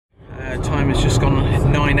Time has just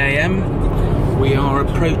gone 9 AM. We are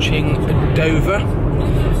approaching Dover,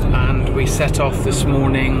 and we set off this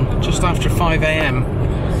morning just after 5 AM.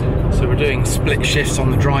 So we're doing split shifts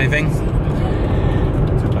on the driving.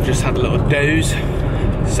 I've just had a little doze.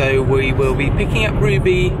 So we will be picking up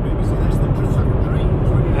Ruby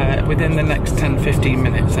within the next 10-15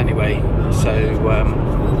 minutes anyway. So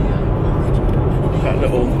got a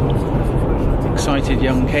little excited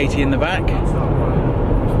young Katie in the back.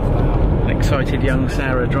 Excited young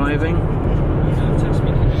Sarah driving.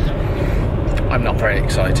 I'm not very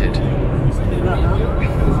excited.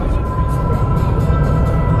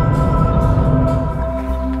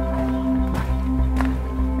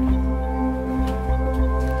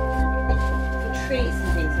 Treats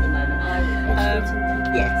and things at the moment.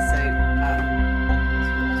 Yeah, so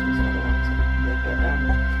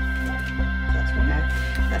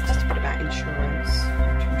that's just a bit about insurance.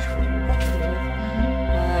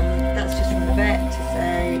 That's just from the vet to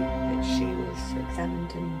say that she was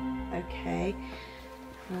examined and okay.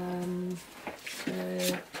 So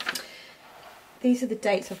these are the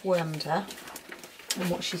dates I've wormed her and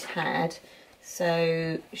what she's had.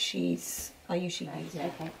 So I usually use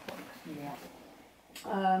it. Okay.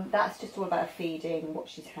 That's just all about feeding, what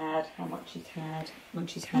she's had, how much she's had, when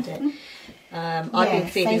she's had it. I've been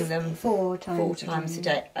feeding them four times a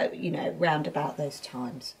day, you know, round about those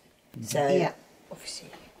times. So obviously,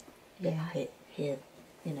 here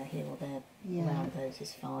or there, around those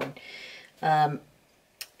is fine.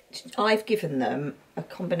 I've given them a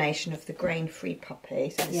combination of the grain-free puppy,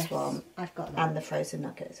 so this one, I've got that, and the frozen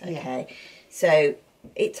nuggets. Okay, so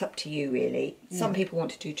it's up to you really. Some people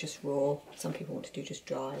want to do just raw, some people want to do just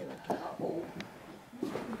dry.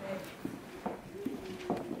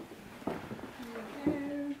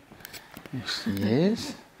 Yes, she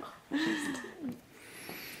is.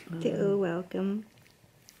 You're welcome.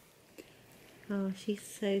 Oh, she's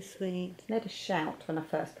so sweet. They had a shout when I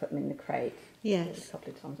first put them in the crate. Yes. A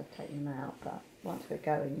couple of times I've taken them out, but once we're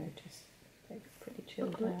going, they're pretty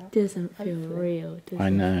chilled out. It doesn't feel real, does it? I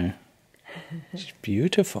know. She's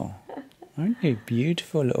beautiful. Aren't you?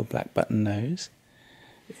 Beautiful little black button nose.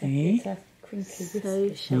 It's a crinkly whiskers.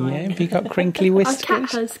 So shy. Yeah, have you got crinkly whiskers? Our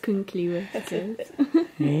cat has crinkly whiskers.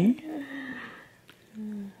 Yeah.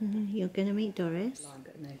 You're going to meet Doris. I've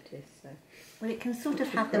got notice, so. Well, it can sort of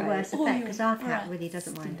have the worst effect because our cat really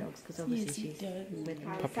doesn't mind dogs because obviously she's with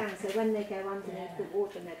them. So when they go underneath the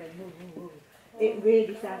water and they go woo, woo, woo, it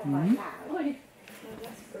really sounds quite loud. Oh,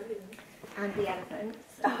 that's brilliant. And the elephants.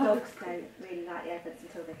 Dogs don't really like the elephants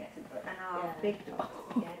until they get to them. And our big dogs.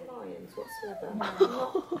 Lions whatsoever.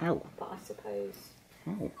 Ow. But I suppose.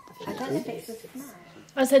 Oh. I don't know if it's a smash.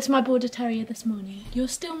 I said to my border terrier this morning, "You're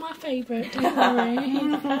still my favourite, don't worry."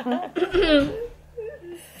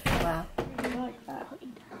 Wow. I like that.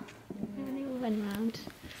 And they all went round.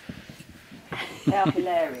 They are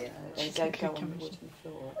hilarious. They don't go on the wooden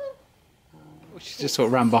floor. She just sort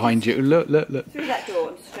of ran behind you. Look, look, look. Through that door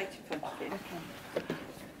and straight in front of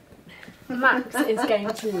you. Max is going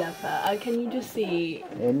to love her. Oh, can you just see?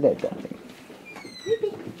 Hello, darling.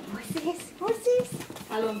 What's this? What's this?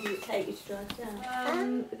 How long does it take you to drive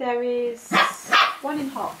down? There is one in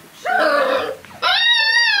Hertfordshire,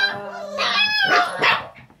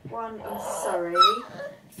 one in Surrey,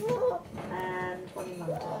 and one in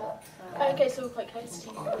London. Okay, so we're quite close to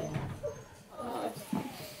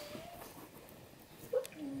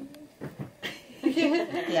you.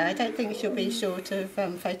 Yeah, I don't think she'll be short of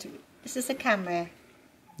photo. This is a camera.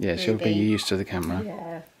 Yeah, she'll be used to the camera.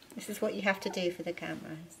 Yeah. This is what you have to do for the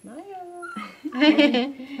camera. Smile.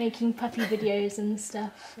 Making puppy videos and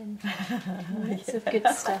stuff, and lots of good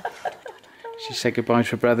stuff. She said goodbye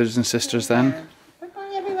to her brothers and sisters then.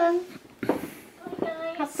 Bye-bye, everyone.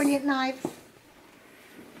 Have brilliant lives.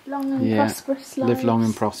 Long and prosperous lives. Live long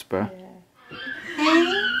and prosper. Hey,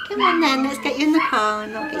 come on then. Let's get you in the car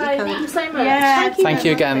and not get you Thank you cold. so much. Yeah. Thank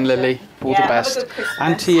you again, Lily. All the best. Have a good Christmas.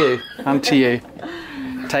 And to you. And to you.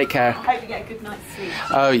 Take care. Hope you get a good night's sleep.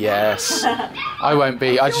 Oh yes. I won't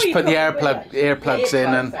be. I just put the earplugs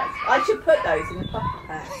in, and I should put those in the puppy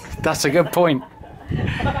pack. that's a good point.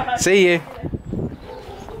 See you.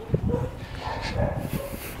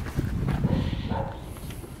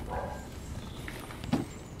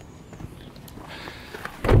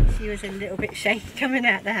 She was a little bit shaky coming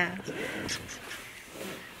out the house.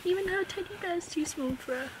 Even her teddy bear's too small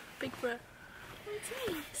for her, big for her. Oh, it's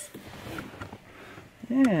nice.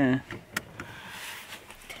 Yeah.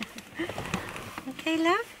 Okay,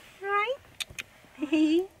 love? Right?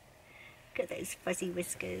 Look at those fuzzy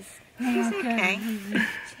whiskers. She's okay.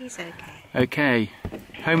 She's okay. Okay.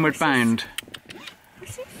 Homeward bound.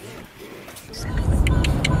 What's this?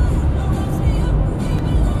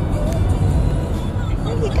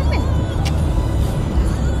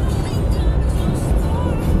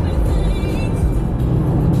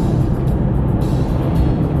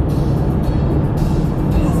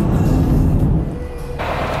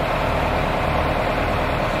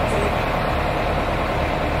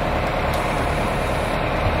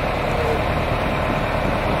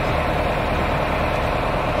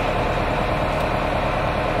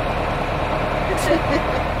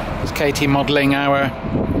 There's Katie modelling our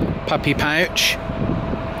puppy pouch.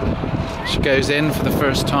 She goes in for the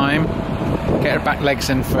first time. Get her back legs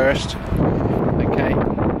in first. Okay.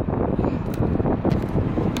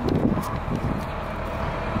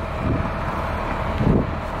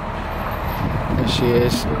 There she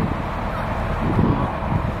is. I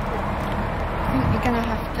think you're gonna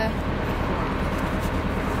have to.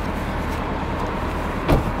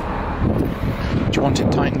 Do you want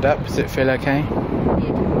it tightened up? Does it feel okay?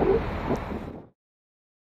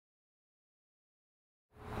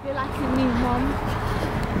 You're like a new mum.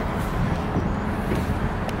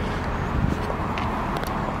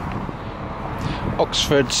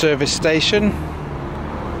 Oxford service station.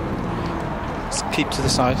 Let's keep to the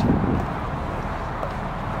side.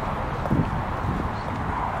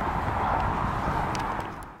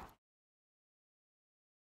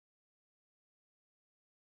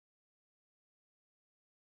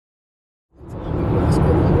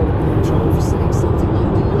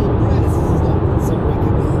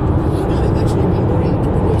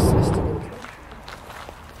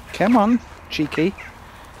 Come on, cheeky.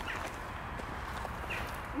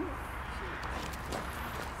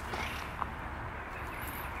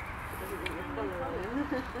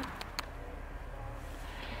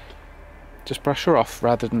 Just brush her off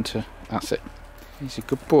rather than to... That's it. He's a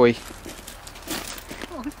good boy.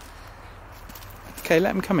 Okay,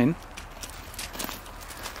 let him come in.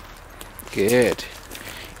 Good.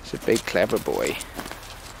 He's a big, clever boy.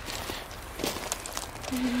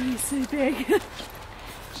 He's so big.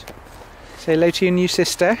 Say hello to your new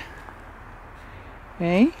sister.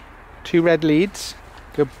 Hey? 2 red leads.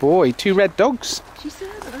 Good boy. 2 red dogs. She still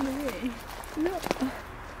hasn't run away. Look.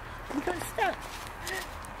 You got stuck.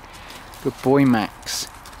 Good boy, Max.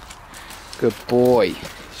 Good boy.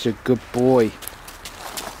 He's a good boy.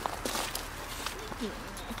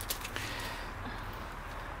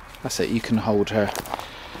 That's it. You can hold her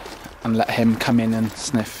and let him come in and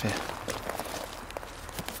sniff it.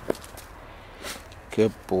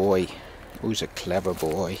 Good boy. Oh, he's a clever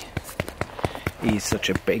boy. He's such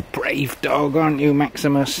a big, brave dog, aren't you,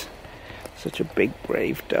 Maximus? Such a big,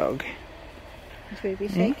 brave dog. Is Ruby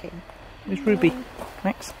shaking? Where's Ruby?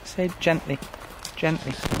 Max, say gently.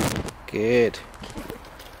 Gently. Good.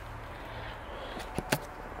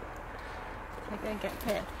 We're going to get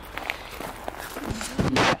Pip.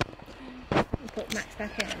 Put Max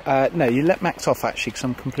back in. No, you let Max off actually, because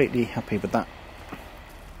I'm completely happy with that.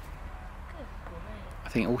 I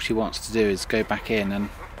think all she wants to do is go back in and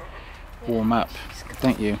warm up,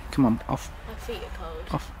 don't you? Come on, off. My feet are cold.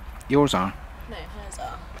 Off. Yours are. No, hers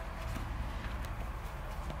are.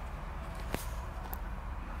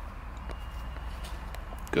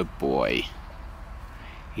 Good boy.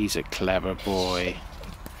 He's a clever boy.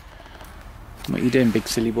 What are you doing, big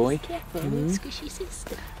silly boy? Careful, squishy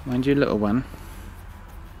sister. Mind your little one.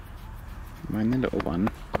 Mind the little one.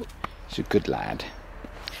 He's a good lad.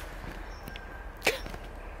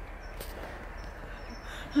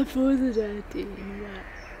 Her paws are dirty.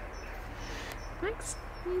 Max,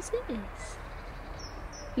 who's this?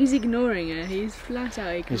 He's ignoring her. He's flat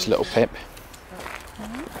out ignoring Here's little Pip.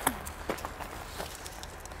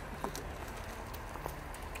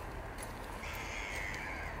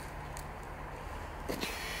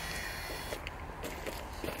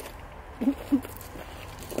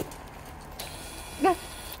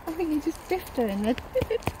 I think you just biffed her in the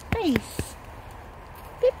face.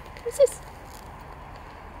 Pip, what's this?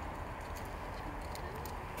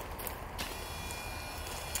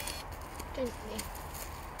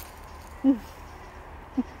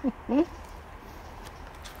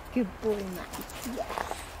 Good boy, Max. Yes.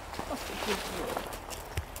 What a good boy.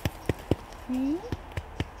 Hmm?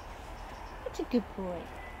 What a good boy.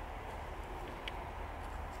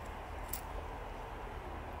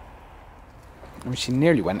 I mean, she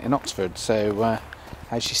nearly went in Oxford, so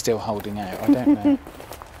how's she still holding out? I don't know.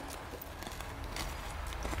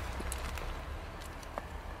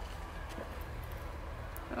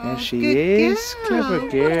 There she is. Girl. Clever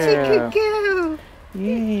What girl. a good girl.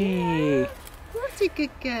 Yay. What a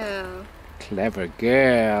good girl. Clever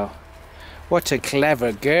girl. What a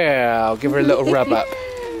clever girl. Give her a little rub up.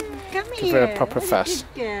 Come Give here. her a proper fuss.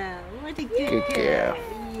 What a good girl. What a good, Good girl.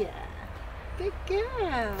 Yeah. Good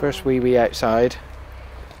girl. First wee wee outside.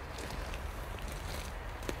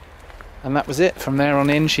 And that was it. From there on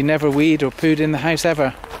in, she never weed or pooed in the house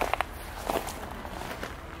ever.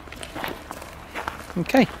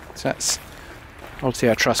 Okay, so that's obviously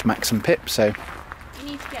I trust Max and Pip, so You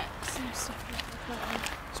need to get some stuff like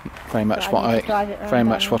that. it's very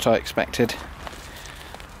much what I expected.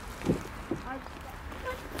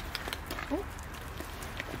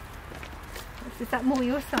 Is that that more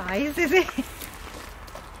your size, is it?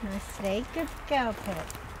 Nicely. Good girl, Pip.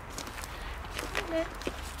 Look,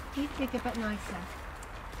 he's bigger but nicer.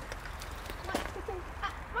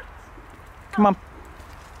 Come on.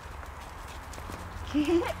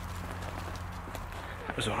 That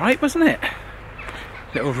was alright, wasn't it?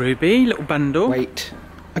 Little Ruby, little bundle. Wait.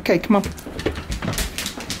 Okay, come on.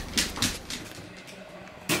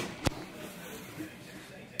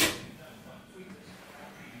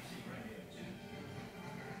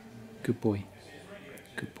 Good boy.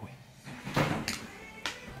 Good boy.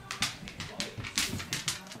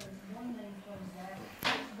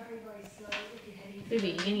 Ruby,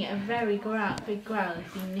 you're going to get a very big growl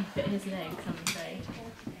if you nip at his legs, I'm afraid.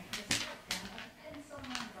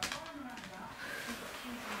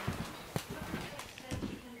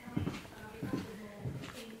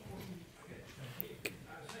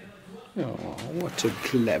 Oh, what a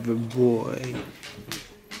clever boy.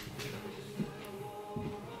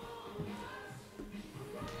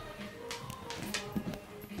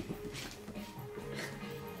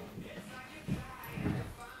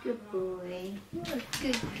 Good boy. What a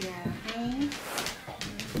good girl, eh?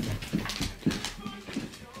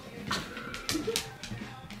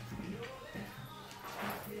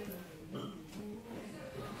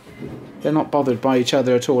 They're not bothered by each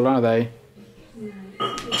other at all, are they? No,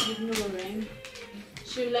 she's ignoring.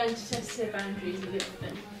 She'll learn to test her boundaries a little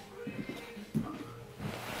bit.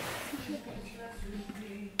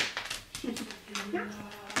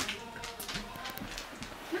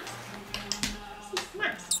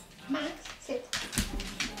 Max, sit.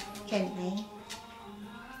 Gently.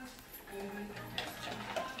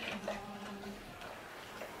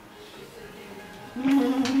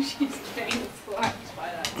 She's getting slapped by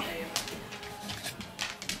that tail.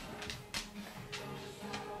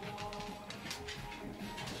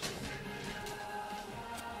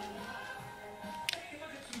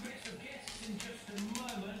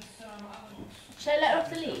 Shall I let her off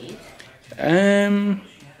the lead?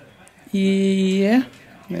 Yeah.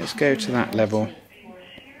 Let's go to that level.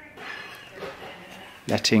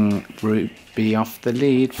 Letting Ruby off the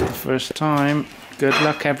lead for the first time. Good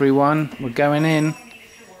luck, everyone. We're going in.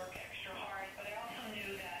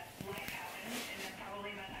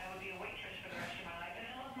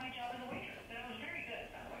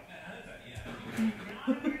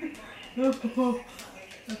 A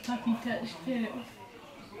puppy touched Pip.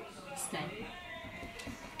 Stay.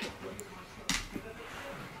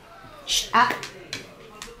 Shh, up.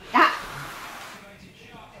 Up.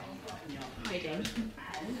 Hiding.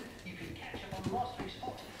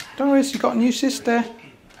 Doris, you got a new sister.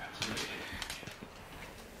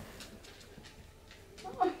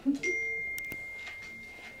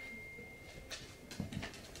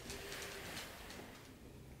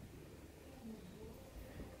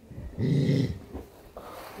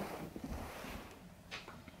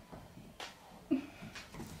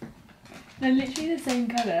 They're literally the same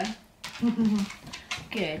colour.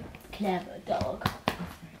 Good, clever dog.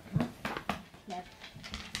 Clever.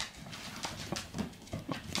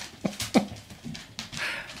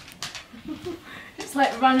 It's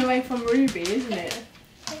like run away from Ruby, isn't it?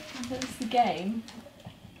 That's the game.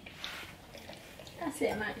 That's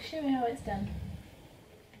it, Max. Show me how it's done.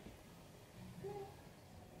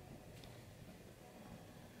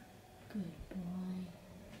 Good boy.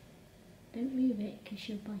 Don't move it because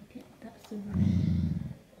she'll bite it. That's the rule.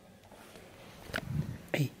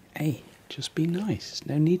 Hey, just be nice.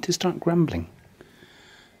 No need to start grumbling.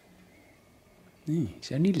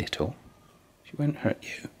 He's only little. She won't hurt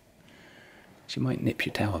you. She might nip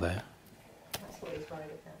your tail there. That's what he's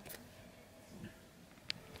worried about.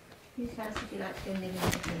 Whose house would you like to go living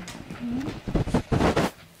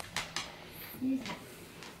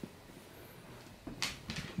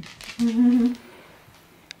in?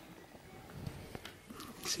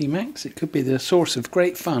 See, Max, it could be the source of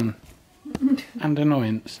great fun and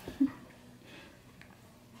annoyance.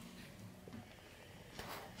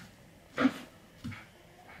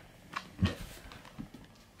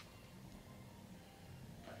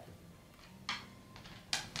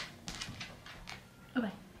 Away.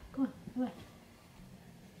 Go on, away.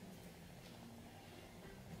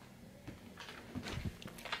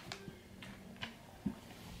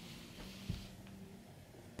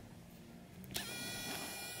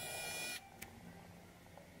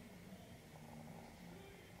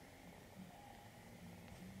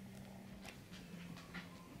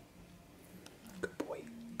 Good boy.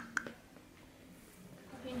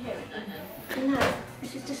 I can hear it, I know. No,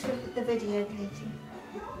 this is just the video, Katie.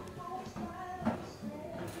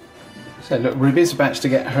 So look, Ruby's about to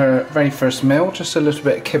get her very first meal, just a little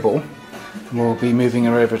bit of kibble. We'll be moving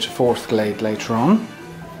her over to fourth grade later on,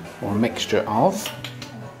 or a mixture of.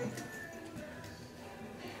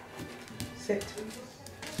 Sit.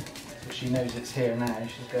 So she knows it's here now,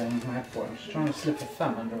 she's going out for it. She's trying to slip her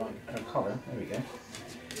thumb under her collar. There we go.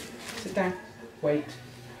 Sit down. Wait.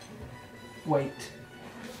 Wait.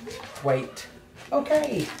 Wait.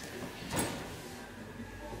 Okay.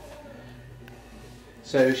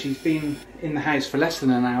 So she's been in the house for less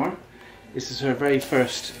than an hour. This is her very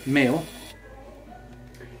first meal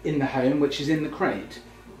in the home, which is in the crate.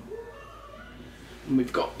 And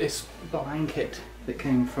we've got this blanket that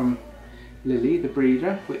came from Lily, the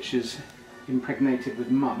breeder, which is impregnated with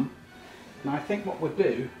Mum. Now I think what we'll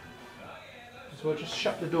do is we'll just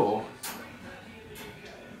shut the door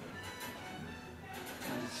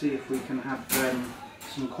and see if we can have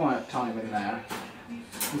some quiet time in there.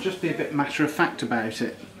 And just be a bit matter of fact about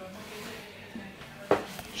it.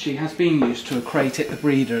 She has been used to a crate at the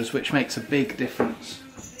breeders, which makes a big difference.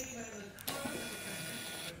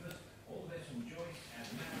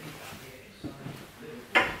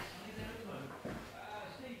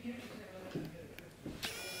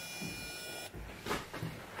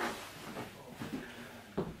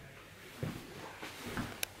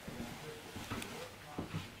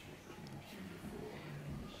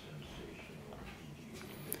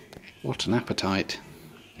 What an appetite.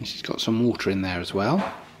 And she's got some water in there as well.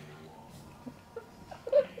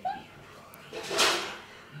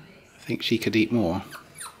 I think she could eat more.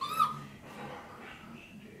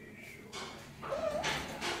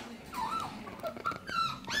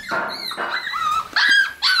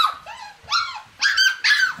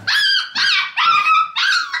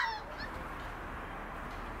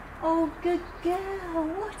 Oh, good girl.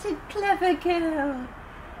 What a clever girl.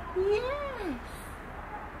 Yes.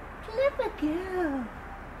 Clever girl.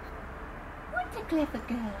 What a clever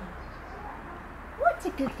girl. What a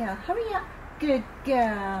good girl. Hurry up. Good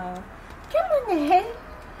girl. Come on then.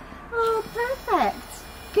 Oh, perfect.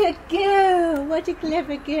 Good girl. What a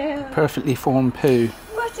clever girl. Perfectly formed poo.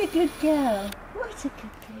 What a good girl. What a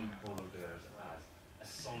good girl.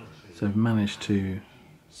 So I've managed to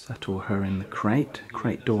settle her in the crate.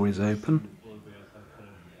 Crate door is open.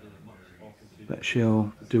 But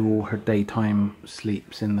she'll do all her daytime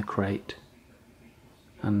sleeps in the crate.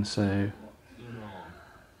 And so,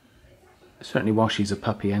 certainly while she's a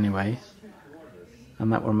puppy anyway,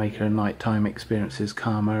 and that will make her nighttime experiences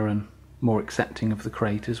calmer and more accepting of the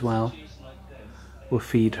crate as well. We'll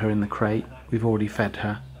feed her in the crate. We've already fed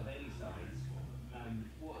her.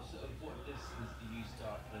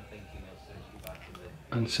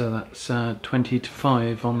 And so that's 20 to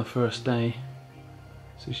 5 on the first day.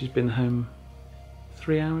 So she's been home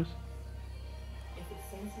 3 hours.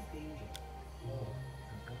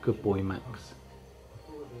 Good boy, Max.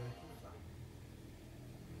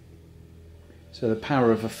 So the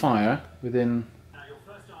power of a fire within...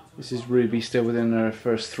 This is Ruby still within her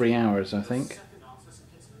first 3 hours, I think.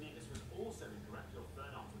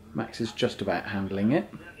 Max is just about handling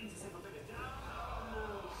it.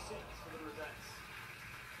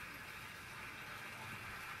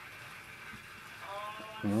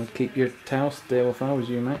 Well, I'd keep your towel still if I was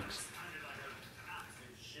you, Max.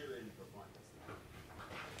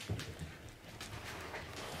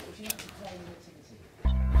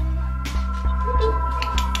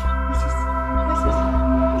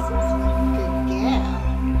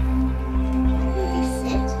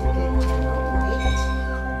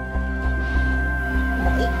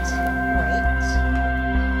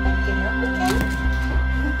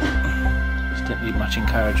 Just don't need much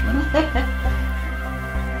encouragement.